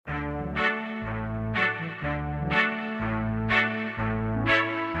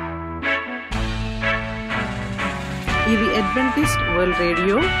ఇది Adventist World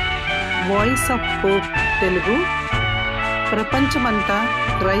radio voice of hope Telugu. ప్రపంచమంతా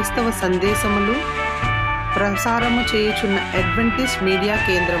క్రైస్తవ సందేశములు ప్రసారము చేయుచున్న అడ్వెంటిస్ట్ మీడియా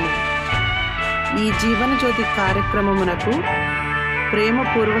కేంద్రము. ఈ జీవనజ్యోతి కార్యక్రమమునకు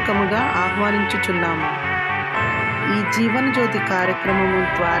ప్రేమపూర్వకముగా ఆహ్వానించుచున్నాము. ఈ జీవనజ్యోతి కార్యక్రమము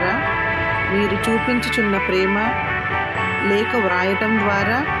ద్వారా మీరు చూపించుచున్న ప్రేమ, లేఖ వ్రాయటం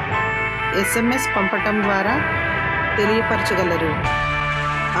ద్వారా, SMS పంపటం ద్వారా తెలియపరచగలరు.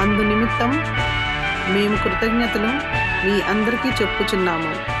 అందు నిమిత్తం మేము కృతజ్ఞతలు మీ అందరికీ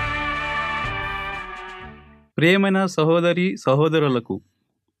చెప్పుచున్నాము. ప్రియమైన సహోదరి సహోదరులకు,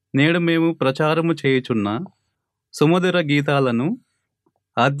 నేడు మేము ప్రచారము చేయుచున్న సుమధుర గీతాలను,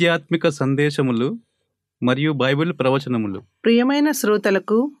 ఆధ్యాత్మిక సందేశములు మరియు బైబిల్ ప్రవచనములు. ప్రియమైన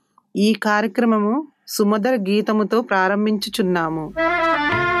శ్రోతలకు ఈ కార్యక్రమము సుమధుర గీతముతో ప్రారంభించుచున్నాము.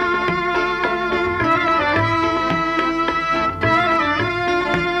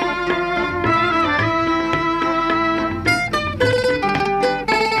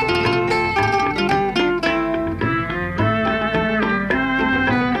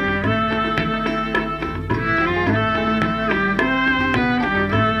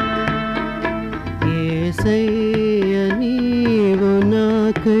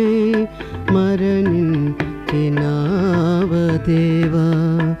 దేవా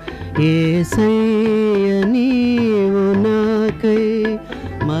యేసయ్య నీవు నాకై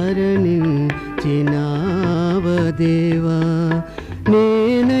మరణించినావ దేవా,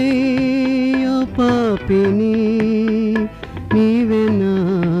 నేనయ్యో పాపిని నీవే నా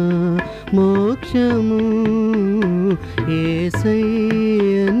మోక్షము.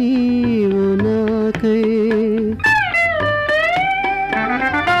 యేసయ్య నీవు నాకై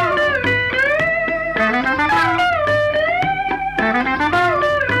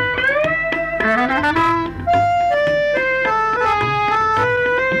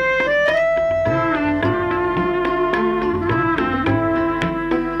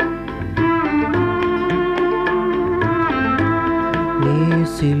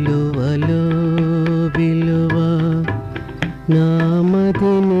సిలువలో విలువ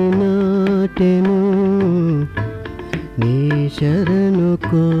నామదిని నాటెను, నీ శరణు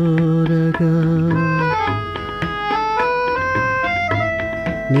కోరగా.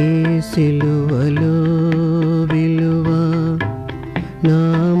 నీ సిలువలో విలువ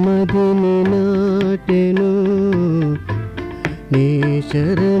నామదిని నాటెను, నీ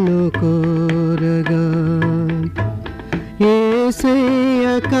శరణు కోరగా. యేసయ్య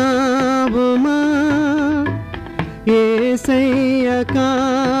కావుమా, యేసయ్య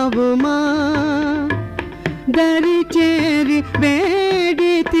కావుమా, దరి చేరి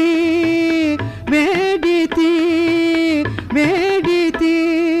వేడితి వేడితి వేడితి.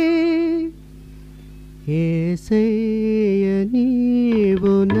 యేసయ్య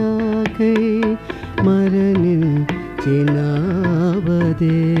నీవు నాకై మరణించినావ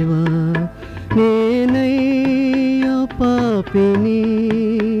దేవా, నేనయ్యో పాపిని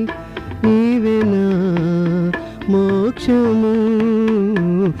నీవే నా మోక్షము.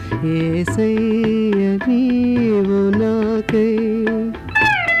 యేసయ్య నీవు నాకై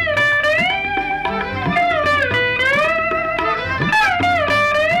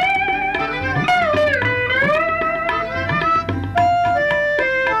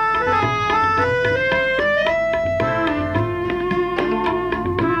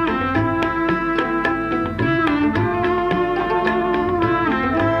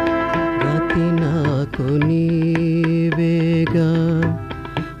నీవేగా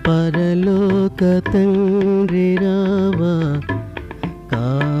పరలోక తండ్రి రావా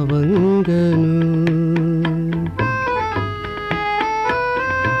కావంగను.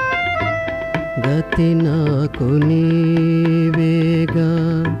 గతి నాకు నీవేగా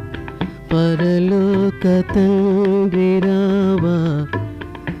పరలోక తండ్రి రావా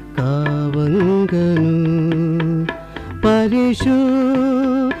కావంగను. పరిశుద్ధాత్మను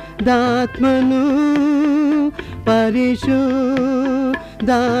పరిశుద్ధాత్మను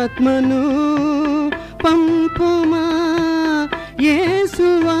పంపుమా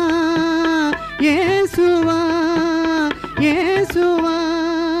యేసువా యేసువా యేసువా.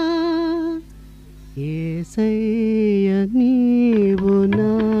 యేసయ్య నీవు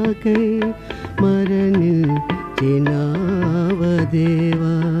నాకై మరణించినావ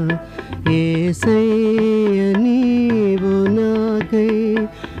దేవా, యేసయ్య నీవు నాకై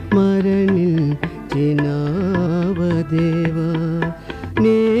మరణించినావ దేవా,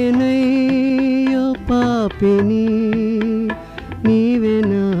 నేనయ్యో పాపిని నీవే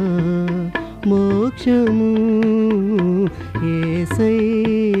నా మోక్షము.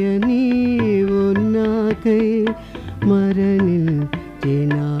 యేసయ్య నీవు నాకై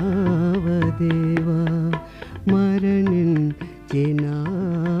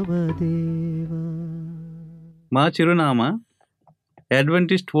వినావదేవా. మా చిరునామా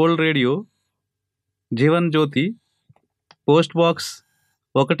Adventist World Radio, Jeevan Jyoti, post box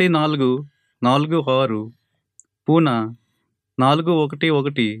 1446, Poona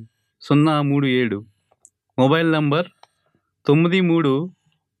 411037. Mobile number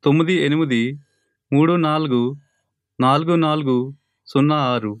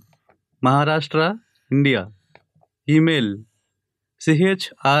 9398344406, Maharashtra, India. Email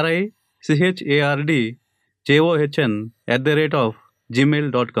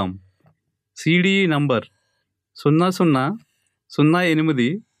CHRICHARDJOHN@gmail.com. CDE number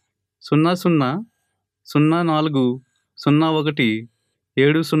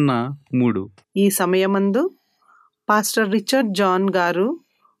 00080004017003. ఈ సమయమందు పాస్టర్ రిచర్డ్ జాన్ గారు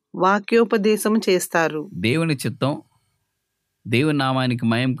వాక్యోపదేశం చేస్తారు. దేవుని చిత్తం, దేవుని నామానికి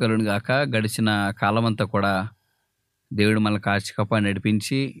మహిమ కలుగును గాక. గడిచిన కాలమంతా కూడా దేవుడు మనల్ని కాచి కాపాడి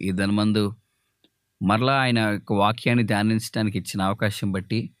నడిపించి ఈ దినమందు మరలా ఆయన యొక్క వాక్యాన్ని ధ్యానించడానికి ఇచ్చిన అవకాశం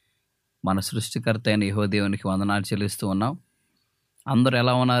బట్టి మన సృష్టికర్త అయిన యెహోవా దేవునికి వందనాలు చెల్లిస్తూ ఉన్నాం. అందరూ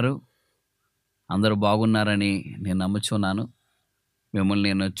ఎలా ఉన్నారు? అందరూ బాగున్నారని నేను నమ్ముచున్నాను. మిమ్మల్ని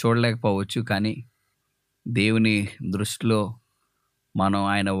నేను చూడలేకపోవచ్చు, కానీ దేవుని దృష్టిలో మనం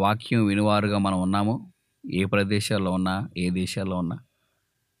ఆయన వాక్యం వినివారుగా మనం ఉన్నాము. ఏ ప్రదేశాల్లో ఉన్నా, ఏ దేశాల్లో ఉన్నా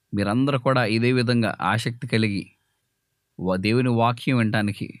మీరందరూ కూడా ఇదే విధంగా ఆసక్తి కలిగి దేవుని వాక్యం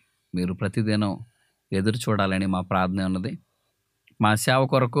వినటానికి మీరు ప్రతిదినం ఎదురు చూడాలని మా ప్రార్థన ఉన్నది. మా సేవ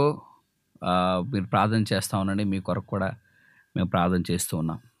కొరకు మీరు ప్రార్థన చేస్తూ ఉండండి. మీ కొరకు కూడా మేము ప్రార్థన చేస్తూ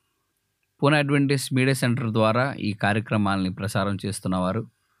ఉన్నాం. పూనా అడ్వెంటిస్ట్ మీడియా సెంటర్ ద్వారా ఈ కార్యక్రమాలని ప్రసారం చేస్తున్నవారు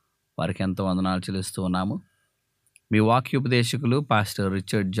వారికి ఎంతో వందనాలు చెల్లిస్తూ ఉన్నాము. మీ వాక్యోపదేశకులు పాస్టర్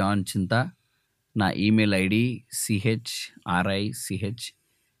రిచర్డ్ జాన్ చింత. నా ఈమెయిల్ ఐడి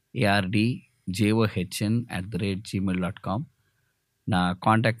CHRICHARDJOHN@gmail.com. నా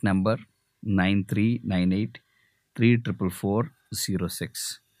కాంటాక్ట్ నెంబర్ 9398344406.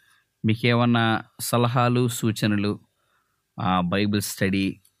 మీకు ఏమన్నా సలహాలు, సూచనలు, బైబిల్ స్టడీ,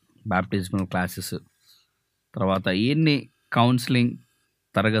 బాప్టిజమల్ క్లాసెస్, తర్వాత ఎన్ని కౌన్సిలింగ్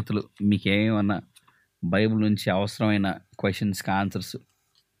తరగతులు, మీకు ఏమన్నా బైబిల్ నుంచి అవసరమైన క్వశ్చన్స్కి ఆన్సర్స్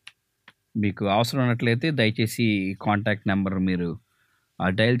మీకు అవసరం ఉన్నట్లయితే దయచేసి కాంటాక్ట్ నెంబర్ మీరు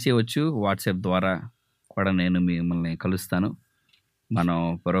డయల్ చేయవచ్చు. వాట్సాప్ ద్వారా కూడా నేను మిమ్మల్ని కలుస్తాను. మనం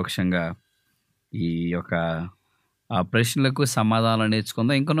పరోక్షంగా ఈ యొక్క ప్రశ్నలకు సమాధానాలు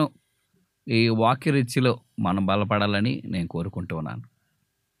నేర్చుకుందాం. ఇంకనూ ఈ వాక్య రీతిలో మనం బలపడాలని నేను కోరుకుంటూ ఉన్నాను.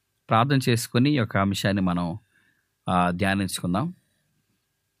 ప్రార్థన చేసుకొని ఈ యొక్క అంశాన్ని మనం ధ్యానించుకుందాం.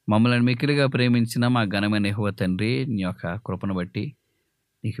 మమ్మల్ని మిక్కిలిగా ప్రేమించిన మా ఘనమైన యెహోవా తండ్రి, నీ యొక్క కృపను బట్టి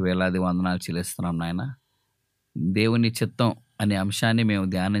నీకు వేలాది వందనాలు చెల్లిస్తున్నాం నాయన. దేవుని చిత్తం అనే అంశాన్ని మేము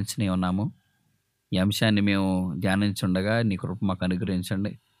ధ్యానించనే ఉన్నాము. ఈ అంశాన్ని మేము ధ్యానించుండగా నీ కృప మాకు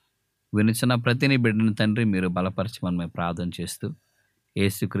అనుగ్రహించండి. వినిచిన ప్రతిని బిడ్డను తండ్రి మీరు బలపరచమని మేము ప్రార్థన చేస్తూ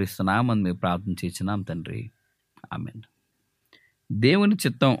యేసుక్రీస్తు నామమున మేము ప్రార్థన చేసినాం తండ్రి, ఆమేన్. దేవుని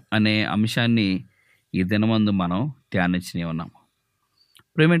చిత్తం అనే అంశాన్ని ఈ దినమందు మనం ధ్యానించనే ఉన్నాము.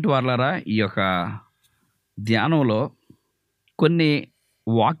 ప్రేమేంటి వారలారా, ఈ యొక్క ధ్యానంలో కొన్ని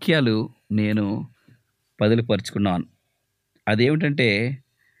వాక్యాలు నేను బదులుపరుచుకున్నాను. అదేమిటంటే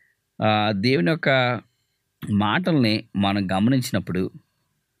దేవుని యొక్క మాటల్ని మనం గమనించినప్పుడు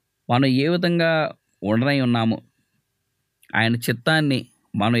మనం ఏ విధంగా ఉండనై ఉన్నాము, ఆయన చిత్తాన్ని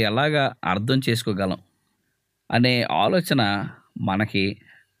మనం ఎలాగా అర్థం చేసుకోగలం అనే ఆలోచన మనకి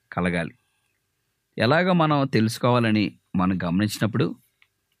కలగాలి. ఎలాగ మనం తెలుసుకోవాలని మనం గమనించినప్పుడు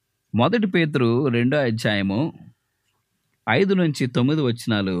 1 పేతురు 2వ అధ్యాయము 5-9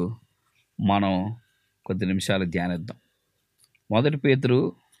 వచనాలు మనం కొద్ది నిమిషాలు ధ్యానిద్దాం. 1 పేతురు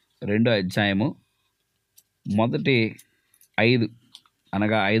 2వ అధ్యాయము 5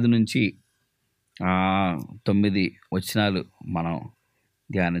 అనగా 5-9 వచనాలు మనం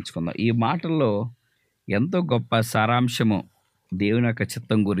ధ్యానించుకుందాం. ఈ మాటల్లో ఎంతో గొప్ప సారాంశము దేవుని యొక్క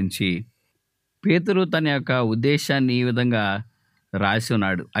చిత్తం గురించి పేతురు తన యొక్క ఉద్దేశాన్ని ఈ విధంగా రాసి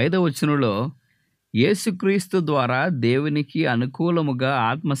ఉన్నాడు. 5వ వచనంలో యేసుక్రీస్తు ద్వారా దేవునికి అనుకూలముగా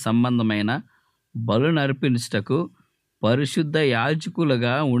ఆత్మ సంబంధమైన బలు నర్పించుటకు పరిశుద్ధ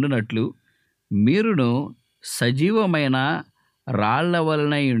యాజకులుగా ఉండునట్లు మీరును సజీవమైన రాళ్ల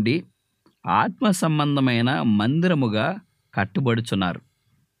వలనై ఉండి ఆత్మ సంబంధమైన మందిరముగా కట్టుబడుచున్నారు.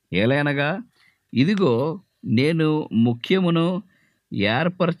 ఏలైనగా ఇదిగో నేను ముఖ్యమును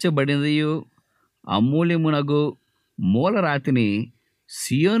ఏర్పరచబడినదియు అమూల్యమునగు మూలరాతిని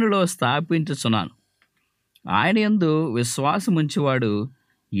సియోనులో స్థాపించుచున్నాను. ఆయన యందు విశ్వాసముంచువాడు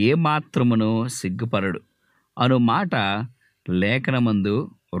ఏమాత్రమును సిగ్గుపరడు అను మాట లేఖనమందు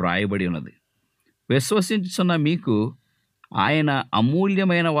వ్రాయబడి ఉన్నది. విశ్వసించుచున్న మీకు ఆయన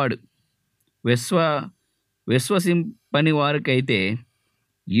అమూల్యమైన వాడు. విశ్వసింపని వారికైతే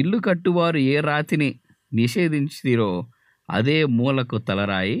ఇల్లు కట్టువారు ఏ రాతిని నిషేధించిరో అదే మూలకు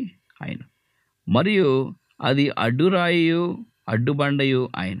తలరాయి ఆయన, మరియు అది అడ్డురాయు అడ్డుబండయు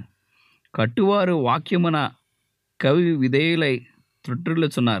ఆయన. కట్టువారు వాక్యమున కవి విధేయులై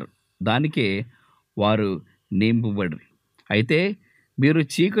త్రుట్టులుచున్నారు, దానికే వారు నింపబడి. అయితే మీరు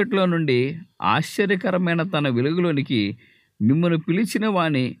చీకట్లో నుండి ఆశ్చర్యకరమైన తన వెలుగులోనికి మిమ్మల్ని పిలిచిన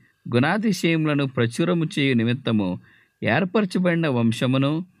వాని గుణాతిశయములను ప్రచురము చేయు నిమిత్తము ఏర్పరచబడిన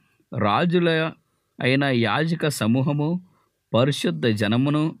వంశమును, రాజుల అయిన యాజక సమూహము, పరిశుద్ధ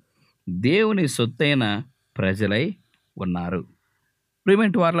జనమును, దేవుని సొత్తైన ప్రజలై ఉన్నారు.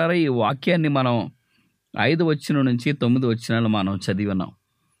 ప్రియమైన వారలారా, ఈ వాక్యాన్ని మనం 5 వచనం నుంచి 9 వచనాలు మనం చదివి ఉన్నాం.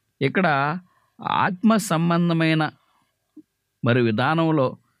 ఇక్కడ ఆత్మ సంబంధమైన మరి విధానంలో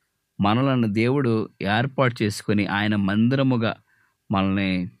మనలను దేవుడు ఏర్పాటు చేసుకొని ఆయన మందిరముగా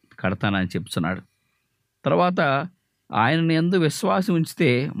మనల్ని కడతానని చెప్తున్నాడు. తర్వాత ఆయనని యందు విశ్వాసం ఉంచితే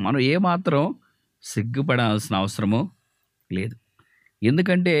మనం ఏమాత్రం సిగ్గుపడాల్సిన అవసరము లేదు.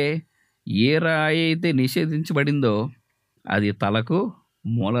 ఎందుకంటే ఏ రాయి అయితే నిషేధించబడిందో అది తలకు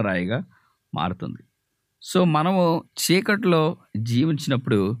మూలరాయిగా మారుతుంది. సో మనము చీకట్లో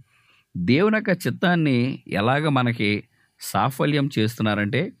జీవించినప్పుడు దేవుని యొక్క చిత్తాన్ని ఎలాగ మనకి సాఫల్యం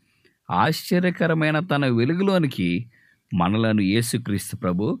చేస్తున్నారంటే ఆశ్చర్యకరమైన తన వెలుగులోనికి మనలను యేసుక్రీస్తు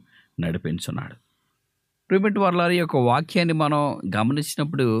ప్రభు నడిపించున్నాడు. ప్రియమైన వారలారా, ఈ యొక్క వాక్యాన్ని మనం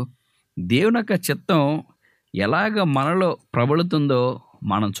గమనించినప్పుడు దేవుని యొక్క చిత్తం ఎలాగ మనలో ప్రబలుతుందో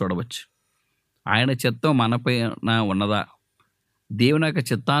మనం చూడవచ్చు. ఆయన చిత్తం మనపైన ఉన్నదా? దేవుని యొక్క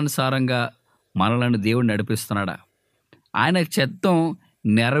చిత్తానుసారంగా మనలను దేవుడు నడిపిస్తున్నాడా? ఆయన చిత్తం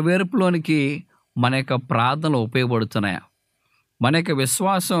నెరవేర్పులోనికి మన యొక్క ప్రార్థనలు ఉపయోగపడుతున్నాయా? మన యొక్క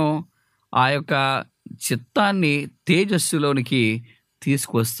విశ్వాసం ఆ యొక్క చిత్తాన్ని తేజస్సులోనికి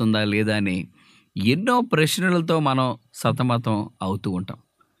తీసుకువస్తుందా లేదా అని ఎన్నో ప్రశ్నలతో మనం సతమతం అవుతూ ఉంటాం.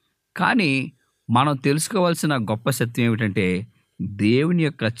 కానీ మనం తెలుసుకోవాల్సిన గొప్ప సత్యం ఏమిటంటే దేవుని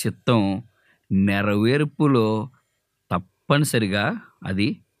యొక్క చిత్తం నెరవేర్పులో తప్పనిసరిగా అది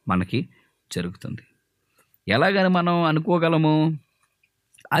మనకి జరుగుతుంది. ఎలాగని మనం అనుకోగలము?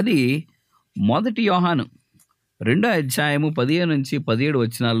 అది 1 యోహాను 2వ అధ్యాయము 15 నుంచి 17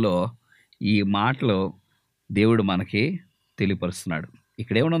 వచనాల్లో ఈ మాటలు దేవుడు మనకి తెలియపరుస్తున్నాడు.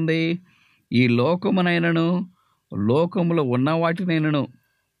 ఇక్కడేమనుంది? ఈ లోకమునైనను లోకములో ఉన్న వాటినైనను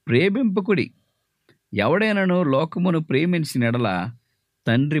ప్రేమింపకుడి. ఎవడైనను లోకమును ప్రేమించిన ఎడల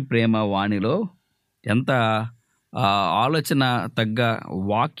తండ్రి ప్రేమ వానిలో ఎంత ఆలోచన తగ్గ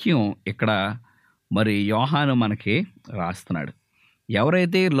వాక్యం ఇక్కడ మరి యోహాను మనకి రాస్తున్నాడు.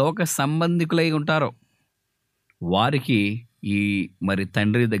 ఎవరైతే లోక సంబంధికులై ఉంటారో వారికి ఈ మరి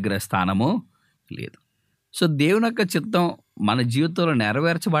తండ్రి దగ్గర స్థానము లేదు. సో దేవుని యొక్క చిత్తం మన జీవితంలో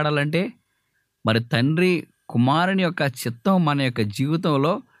నెరవేర్చబడాలంటే మరి తండ్రి కుమారుని యొక్క చిత్తం మన యొక్క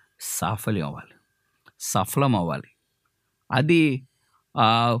జీవితంలో సఫలం అవ్వాలి. అది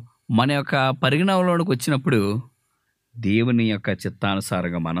మన యొక్క పరిగణనలోనికి వచ్చినప్పుడు దేవుని యొక్క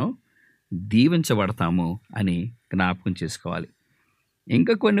చిత్తానుసారంగా మనం దీవించబడతాము అని జ్ఞాపకం చేసుకోవాలి.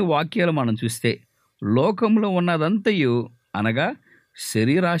 ఇంకా కొన్ని వాక్యాలు మనం చూస్తే లోకంలో ఉన్నదంతయు అనగా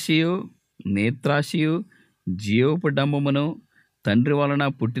శరీరాశయు, నేత్రాశయు, జీవపు డంబమును తండ్రి వలన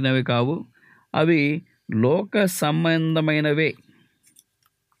పుట్టినవి కావు, అవి లోక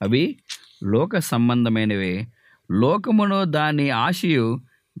సంబంధమైనవే. లోకమును దాని ఆశయు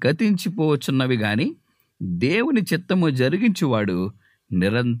గతించిపోవచ్చున్నవి కానీ దేవుని చిత్తము జరిగించువాడు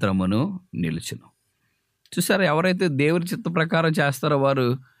నిరంతరమును నిలుచును. చూసారా, ఎవరైతే దేవుని చిత్త ప్రకారం చేస్తారో వారు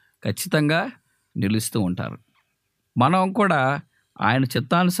ఖచ్చితంగా నిలుస్తూ ఉంటారు. మనం కూడా ఆయన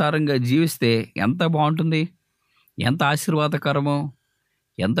చిత్తానుసారంగా జీవిస్తే ఎంత బాగుంటుంది, ఎంత ఆశీర్వాదకరమో,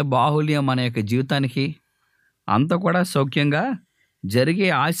 ఎంత బాహుల్యం మన యొక్క జీవితానికి. అంత కూడా సౌఖ్యంగా జరిగే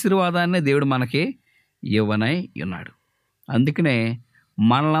ఆశీర్వాదాన్ని దేవుడు మనకి ఇవ్వనై ఉన్నాడు. అందుకనే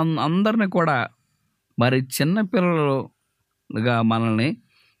అందరిని కూడా మరి చిన్నపిల్లలుగా మనల్ని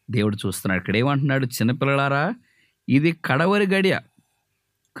దేవుడు చూస్తున్నాడు. ఇక్కడ ఏమంటున్నాడు? చిన్నపిల్లలారా, ఇది కడవరి గడియ.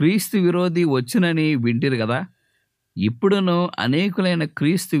 క్రీస్తు విరోధి వచ్చునని వింటిరు కదా, ఇప్పుడును అనేకులైన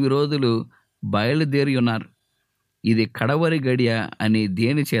క్రీస్తు విరోధులు బయలుదేరి ఉన్నారు. ఇది కడవరి గడియ అని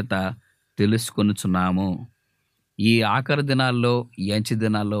దేని చేత తెలుసుకొనుచున్నాము. ఈ ఆఖరి దినాల్లో, ఈ అంచె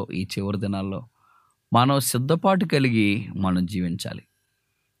దినాల్లో, ఈ చివరి దినాల్లో మనం సిద్ధపాటు కలిగి మనం జీవించాలి.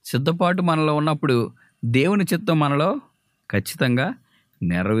 సిద్ధపాటు మనలో ఉన్నప్పుడు దేవుని చిత్తం మనలో ఖచ్చితంగా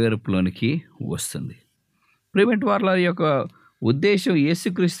నెరవేర్పులోనికి వస్తుంది. ప్రియమైన వారల యొక్క ఉద్దేశం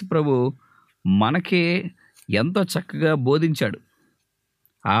యేసుక్రీస్తు ప్రభు మనకే ఎంతో చక్కగా బోధించాడు.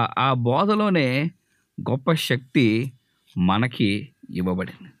 ఆ బోధలోనే గొప్ప శక్తి మనకి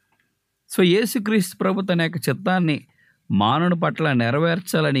ఇవ్వబడింది. సో యేసుక్రీస్తు ప్రభు తన యొక్క చిత్తాన్ని మానవుని పట్ల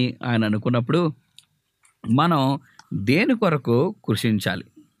నెరవేర్చాలని ఆయన అనుకున్నప్పుడు మనం దేని కొరకు కృషించాలి?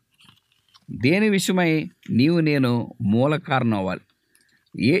 దేని విషయమై నీవు నేను మూల కారణం అవ్వాలి?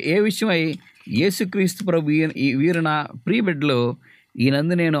 ఏ విషయమై యేసుక్రీస్తు ప్రభు వీరు నా ప్రియబిడ్డలో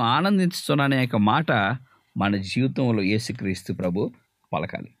ఈయనందు నేను ఆనందించుతున్నానే యొక్క మాట మన జీవితంలో యేసుక్రీస్తు ప్రభు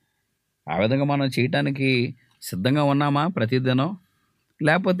పలకాలి. ఆ విధంగా మనం చేయటానికి సిద్ధంగా ఉన్నామా ప్రతిదినం?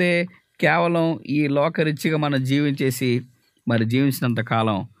 లేకపోతే కేవలం ఈ లోకరీత్యగా మనం జీవించినంత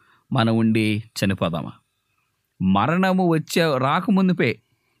కాలం మనం ఉండి చనిపోదామా? మరణము రాకముందుపే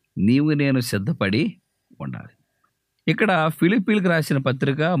నీవు నేను సిద్ధపడి ఉండాలి. ఇక్కడ ఫిలిప్పీలకు రాసిన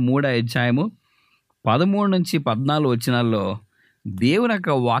పత్రిక 3వ అధ్యాయము 13-14 వచనాల్లో దేవుని యొక్క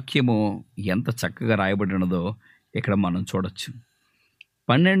వాక్యము ఎంత చక్కగా రాయబడి ఉన్నదో ఇక్కడ మనం చూడొచ్చు.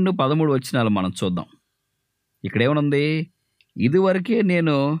 12-13 వచనాలు మనం చూద్దాం. ఇక్కడ ఏమనుంది? ఇదివరకే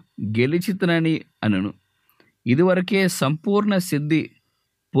నేను గెలిచితునని అనను, ఇదివరకే సంపూర్ణ సిద్ధి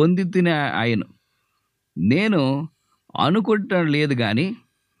పొందితిన ఆయను. నేను అనుకుంటం లేదు కానీ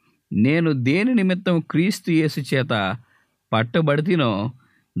నేను దేని నిమిత్తం క్రీస్తు యేసు చేత పట్టబడితినో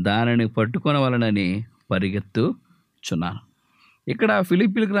దానిని పట్టుకొనవలనని పరిగెత్తుచున్నాను. ఇక్కడ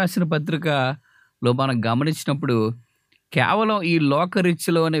ఫిలిప్పీలకు రాసిన పత్రికలో మనం గమనించినప్పుడు కేవలం ఈ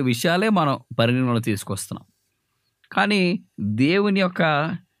లోకరీత్యలో అనే విషయాలే మనం పరిగణనలో తీసుకొస్తున్నాం. కానీ దేవుని యొక్క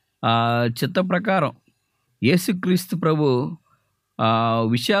చిత్త ప్రకారం యేసుక్రీస్తు ప్రభు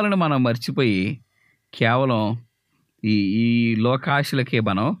విషయాలను మనం మర్చిపోయి కేవలం ఈ లోకాశలకే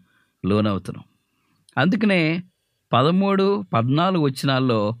మనం లోనవుతున్నాం. అందుకనే 13-14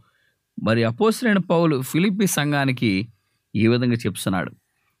 వచనాల్లో మరి అపోస్తలుడైన పౌలు ఫిలిప్పీ సంఘానికి ఈ విధంగా చెప్తున్నాడు.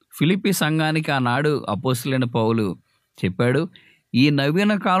 ఫిలిప్పీ సంఘానికి ఆనాడు అపోస్తలుడైన పౌలు చెప్పాడు. ఈ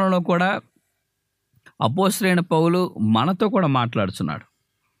నవీన కాలంలో కూడా అపోస్తలుడైన పౌలు మనతో కూడా మాట్లాడుతున్నాడు.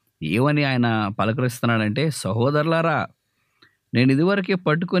 ఏమని ఆయన పలకరిస్తున్నాడంటే, సహోదరులారా, నేను ఇదివరకే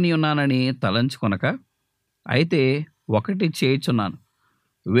పట్టుకొని ఉన్నానని తలంచుకొనక, అయితే ఒకటి చేయుచున్నాను,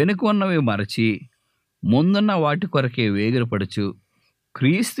 వెనుకున్నవి మరచి ముందున్న వాటి కొరకే వేగిరపడుచు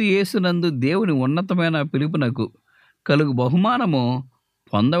క్రీస్తు యేసునందు దేవుని ఉన్నతమైన పిలుపునకు కలుగు బహుమానము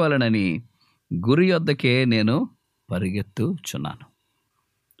పొందవలనని గురి యొద్దకే నేను పరిగెత్తుచున్నాను.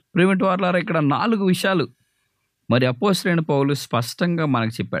 ప్రియమైన వారలారా, ఇక్కడ 4 విషయాలు మరి అపోస్తలుడైన పౌలు స్పష్టంగా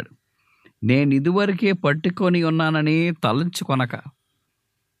మనకు చెప్పాడు. నేను ఇదివరకే పట్టుకొని ఉన్నానని తలంచుకొనక,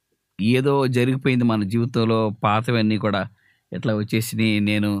 ఏదో జరిగిపోయింది మన జీవితంలో, పాతవన్నీ కూడా ఎట్లా వచ్చేసి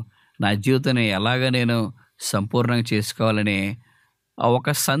నా జీవితాన్ని ఎలాగ నేను సంపూర్ణంగా చేసుకోవాలనే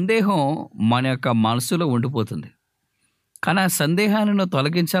ఒక సందేహం మన యొక్క మనసులో ఉండిపోతుంది. కానీ ఆ సందేహాన్ని నువ్వు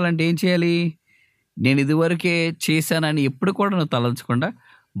తొలగించాలంటే ఏం చేయాలి? నేను ఇదివరకే చేశానని ఎప్పుడు కూడా నువ్వు తలంచకుండా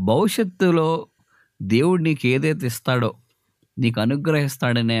భవిష్యత్తులో దేవుడు నీకు ఏదైతే ఇస్తాడో, నీకు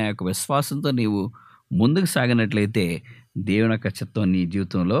అనుగ్రహిస్తాడనే ఒక విశ్వాసంతో నీవు ముందుకు సాగినట్లయితే దేవుని యొక్క చిత్తం నీ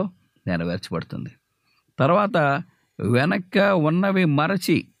జీవితంలో నెరవేర్చబడుతుంది. తర్వాత వెనక ఉన్నవి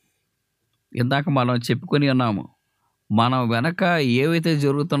మరచి, ఇందాక మనం చెప్పుకొని ఉన్నాము, మనం వెనక ఏవైతే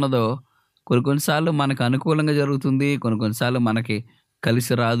జరుగుతున్నదో కొన్నిసార్లు మనకు అనుకూలంగా జరుగుతుంది, కొన్నిసార్లు మనకి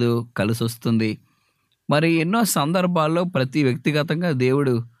కలిసి రాదు, కలిసి వస్తుంది. మరి ఎన్నో సందర్భాల్లో ప్రతి వ్యక్తిగతంగా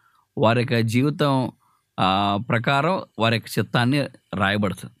దేవుడు వారి యొక్క జీవితం ప్రకారం వారి యొక్క చిత్తాన్ని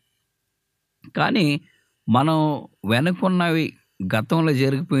రాయబడుతుంది. కానీ మనం వెనుకున్నవి గతంలో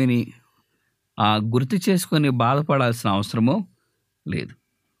జరిగిపోయినాయి గుర్తు చేసుకొని బాధపడాల్సిన అవసరము లేదు.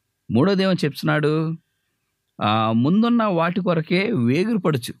 మూడోది ఏమో చెప్తున్నాడు, ముందున్న వాటి కొరకే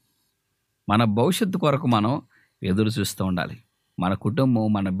వేగిరపడుచు. మన భవిష్యత్తు కొరకు మనం ఎదురు చూస్తూ ఉండాలి. మన కుటుంబం,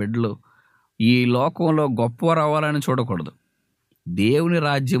 మన బిడ్డలు ఈ లోకంలో గొప్పవారు అవ్వాలని చూడకూడదు, దేవుని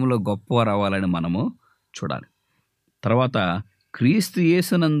రాజ్యంలో గొప్పవారు అవ్వాలని మనము చూడాలి. తర్వాత క్రీస్తు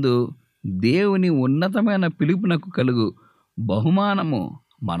యేసునందు దేవుని ఉన్నతమైన పిలుపునకు కలుగు బహుమానము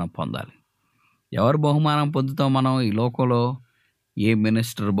మనం పొందాలి. ఎవరు బహుమానం పొందుతాం మనం ఈ లోకంలో? ఏ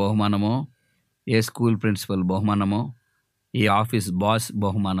మినిస్టర్ బహుమానమో, ఏ స్కూల్ ప్రిన్సిపల్ బహుమానమో, ఏ ఆఫీస్ బాస్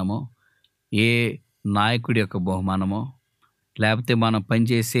బహుమానమో, ఏ నాయకుడి యొక్క బహుమానమో, లేకపోతే మనం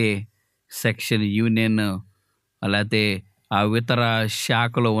పనిచేసే సెక్షన్, యూనియన్, లేకపోతే ఆ ఇతర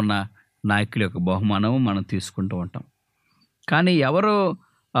శాఖలో ఉన్న నాయకుల యొక్క బహుమానము మనం తీసుకుంటూ ఉంటాం. కానీ ఎవరు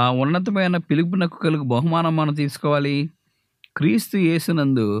ఉన్నతమైన పిలుపునకు కలుగు బహుమానం మనం తీసుకోవాలి? క్రీస్తు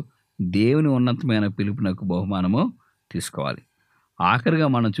యేసునందు దేవుని ఉన్నతమైన పిలుపునకు బహుమానము తీసుకోవాలి. ఆఖరిగా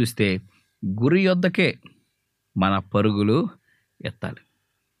మనం చూస్తే గురి యొద్దకే మన పరుగులు ఎత్తాలి.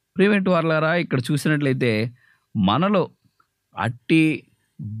 ప్రియమైన వారలారా, ఇక్కడ చూసినట్లయితే మనలో అట్టి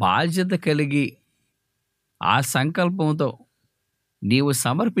బాధ్యత కలిగి ఆ సంకల్పంతో నీవు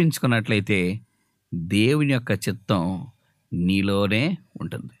సమర్పించుకున్నట్లయితే దేవుని యొక్క చిత్తం నీలోనే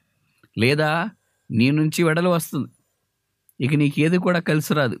ఉంటుంది. లేదా నీ నుంచి వెడలు వస్తుంది. ఇక నీకేది కూడా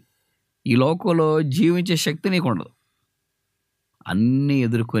కలిసి రాదు. ఈ లోకంలో జీవించే శక్తి నీకు ఉండదు. అన్నీ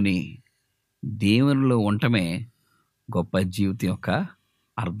ఎదుర్కొని దేవునిలో ఉండటమే గొప్ప జీవితం యొక్క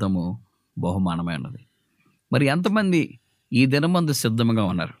అర్థము, బహుమానమై ఉన్నది. మరి ఎంతమంది ఈ దినమందు సిద్ధంగా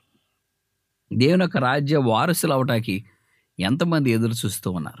ఉన్నారు? దేవుని యొక్క రాజ్య వారసులు అవటానికి ఎంతమంది ఎదురు చూస్తూ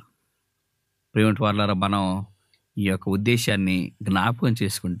ఉన్నారు? ప్రియమైన వారలారా, మనం ఈ యొక్క ఉద్దేశాన్ని జ్ఞాపకం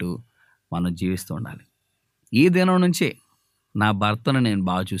చేసుకుంటూ మనం జీవిస్తూ ఉండాలి. ఈ దినం నుంచే నా భర్తను నేను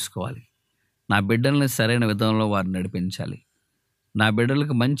బాగా చూసుకోవాలి, నా బిడ్డల్ని సరైన విధంలో వారిని నడిపించాలి, నా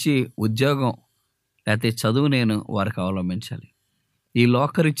బిడ్డలకు మంచి ఉద్యోగం లేకపోతే చదువు నేను వారికి అవలంబించాలి. ఈ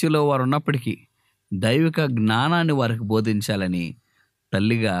లోకరీత్యలో వారు ఉన్నప్పటికీ దైవిక జ్ఞానాన్ని వారికి బోధించాలని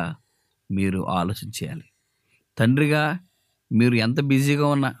తల్లిగా మీరు ఆలోచన చేయాలి. తండ్రిగా మీరు ఎంత బిజీగా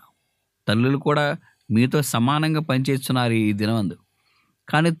ఉన్నా, తల్లులు కూడా మీతో సమానంగా పనిచేస్తున్నారు ఈ దినమందు.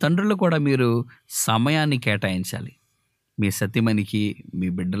 కానీ తండ్రులు కూడా మీరు సమయాన్ని కేటాయించాలి. మీ సతీమణికి, మీ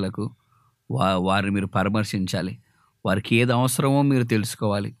బిడ్డలకు వారిని మీరు పరామర్శించాలి. వారికి ఏది అవసరమో మీరు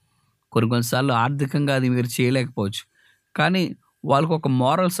తెలుసుకోవాలి. కొన్నిసార్లు ఆర్థికంగా అది మీరు చేయలేకపోవచ్చు, కానీ వాళ్ళకు ఒక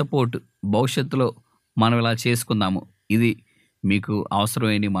మోరల్ సపోర్ట్, భవిష్యత్తులో మనం ఇలా చేసుకుందాము, ఇది మీకు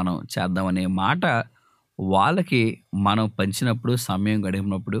అవసరమని మనం చేద్దామనే మాట వాళ్ళకి మనం పంచినప్పుడు, సమయం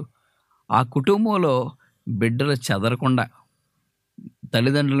గడిపినప్పుడు ఆ కుటుంబంలో బిడ్డలు చెదరకుండా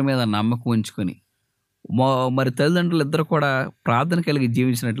తల్లిదండ్రుల మీద నమ్మకం ఉంచుకొని మరి తల్లిదండ్రులు ఇద్దరు కూడా ప్రార్థన కలిగి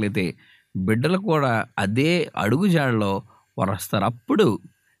జీవించినట్లయితే బిడ్డలు కూడా అదే అడుగుజాడలో వారు వస్తారు. అప్పుడు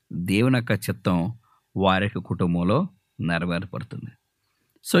దేవుని యొక్క చిత్తం వారి యొక్క కుటుంబంలో నెరవేర్పడుతుంది.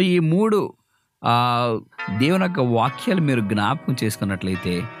 సో ఈ 3 దేవుని యొక్క వాక్యాలు మీరు జ్ఞాపకం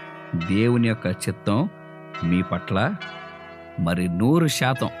చేసుకున్నట్లయితే దేవుని యొక్క చిత్తం మీ పట్ల మరి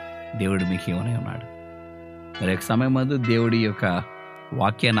 100% దేవుడు మీకు ఏమని ఉన్నాడు. మరి యొక్క సమయం ముందు దేవుడి యొక్క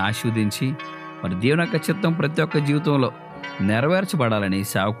వాక్యాన్ని ఆశీర్వదించి మరి దేవుని యొక్క చిత్తం ప్రతి ఒక్క జీవితంలో నెరవేర్చబడాలని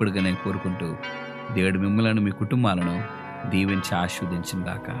సేవకుడిగా నేను కోరుకుంటూ దేవుడు మిమ్మల్ని, మీ కుటుంబాలను దీవించి ఆశీర్వదించును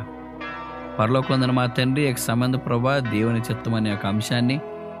గాక. పరలోకమందున మా తండ్రి, యొక్క సంబంధ ప్రభా, దేవుని చిత్తం అనే ఒక అంశాన్ని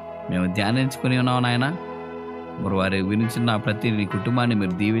మేము ధ్యానించుకుని ఉన్నాం నాయన. మరి వారి వినిచిన ప్రతి నీ కుటుంబాన్ని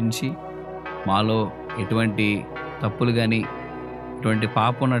మీరు దీవించి, మాలో ఎటువంటి తప్పులు కానీ ఎటువంటి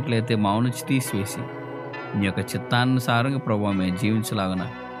పాపం ఉన్నట్లయితే మా నుంచి తీసివేసి మీ యొక్క చిత్తానుసారంగా ప్రభావ మేము జీవించలాగున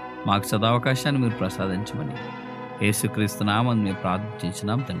మాకు సదావకాశాన్ని మీరు ప్రసాదించమని యేసుక్రీస్తు నామమున మేము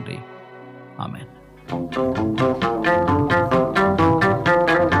ప్రార్థించున్నాం తండ్రి. ఆమేన్.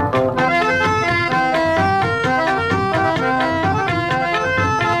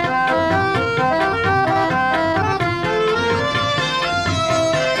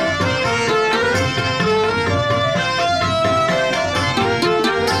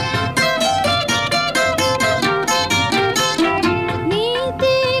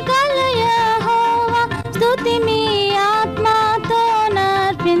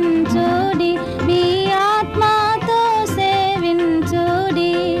 మీ ఆత్మతో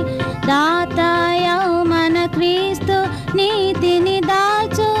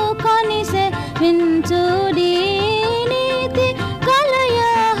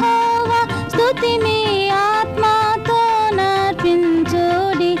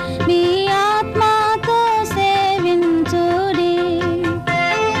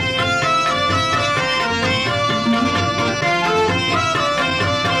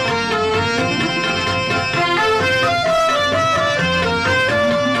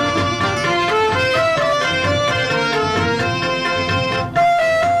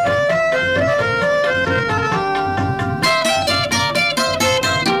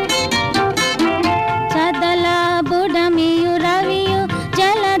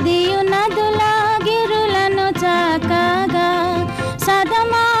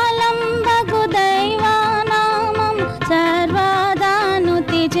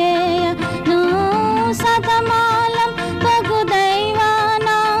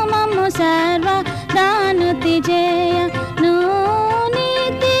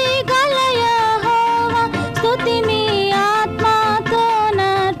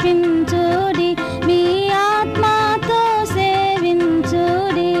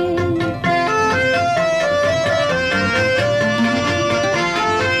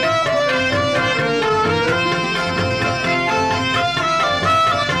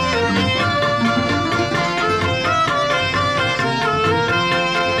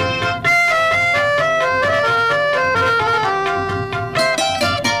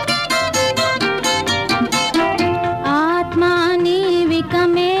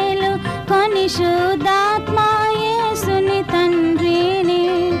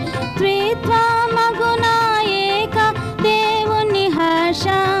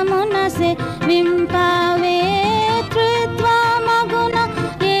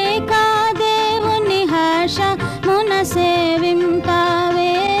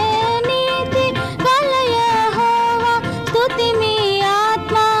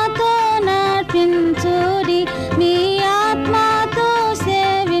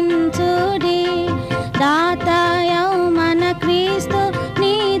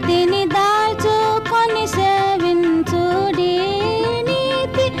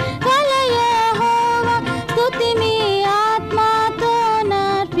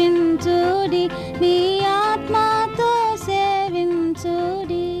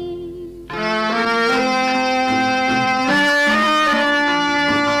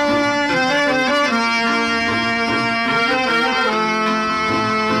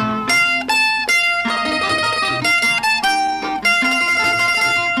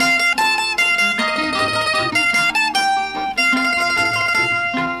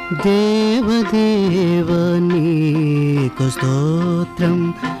దేవదేవ నీకు స్తోత్రం,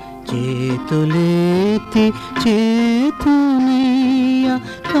 చేతులెత్తి చేతునయ్య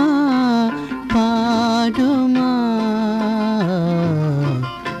కాపాడుమా.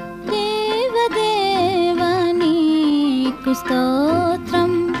 దేవదేవ నీకు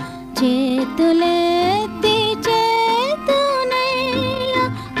స్తోత్రం, చేతులెత్తి చేతునయ్య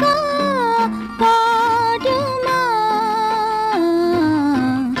కాపాడుమా.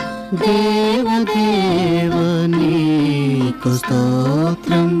 దేవదేవ నీకు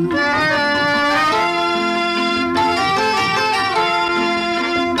స్తోత్రం.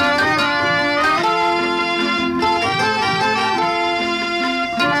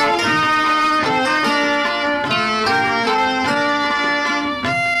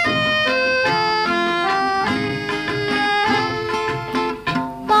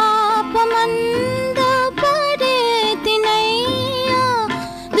 పాపమందు పడేతినయ్యా,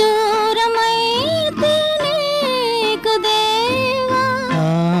 దూరమైతే నీకు దేవా.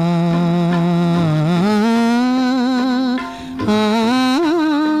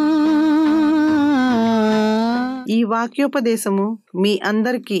 ఈ వాక్యోపదేశము మీ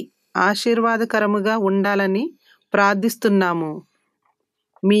అందరికీ ఆశీర్వాదకరముగా ఉండాలని ప్రార్థిస్తున్నాము.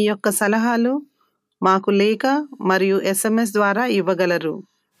 మీ యొక్క సలహాలు మాకు లేఖ మరియు SMS ద్వారా ఇవ్వగలరు.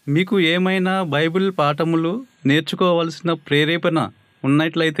 మీకు ఏమైనా బైబిల్ పాఠములు నేర్చుకోవలసిన ప్రేరేపణ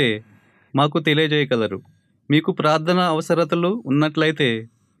ఉన్నట్లయితే మాకు తెలియజేయగలరు. మీకు ప్రార్థన అవసరతలు ఉన్నట్లయితే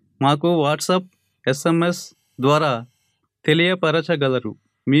మాకు వాట్సాప్, SMS ద్వారా తెలియపరచగలరు.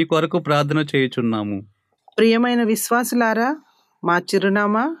 మీ కొరకు ప్రార్థన చేయుచున్నాము. ప్రియమైన విశ్వాసులారా, మా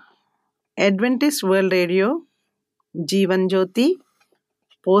చిరునామా Adventist World Radio, Jeevan Jyoti,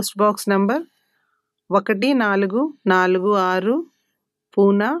 post box number 1446,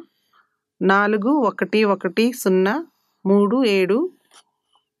 Poona 411037,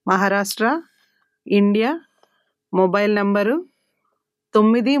 Maharashtra, India. Mobile number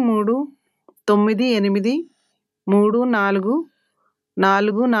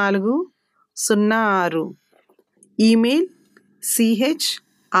 93344406. Email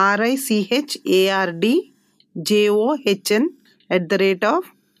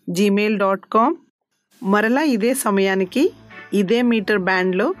CHRICHARDJOHN@gmail.com. మరలా ఇదే సమయానికి ఇదే మీటర్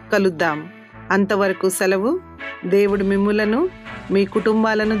బ్యాండ్లో కలుద్దాం. అంతవరకు సెలవు. దేవుడు మిమ్ములను మీ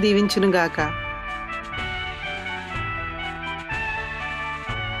కుటుంబాలను దీవించునుగాక.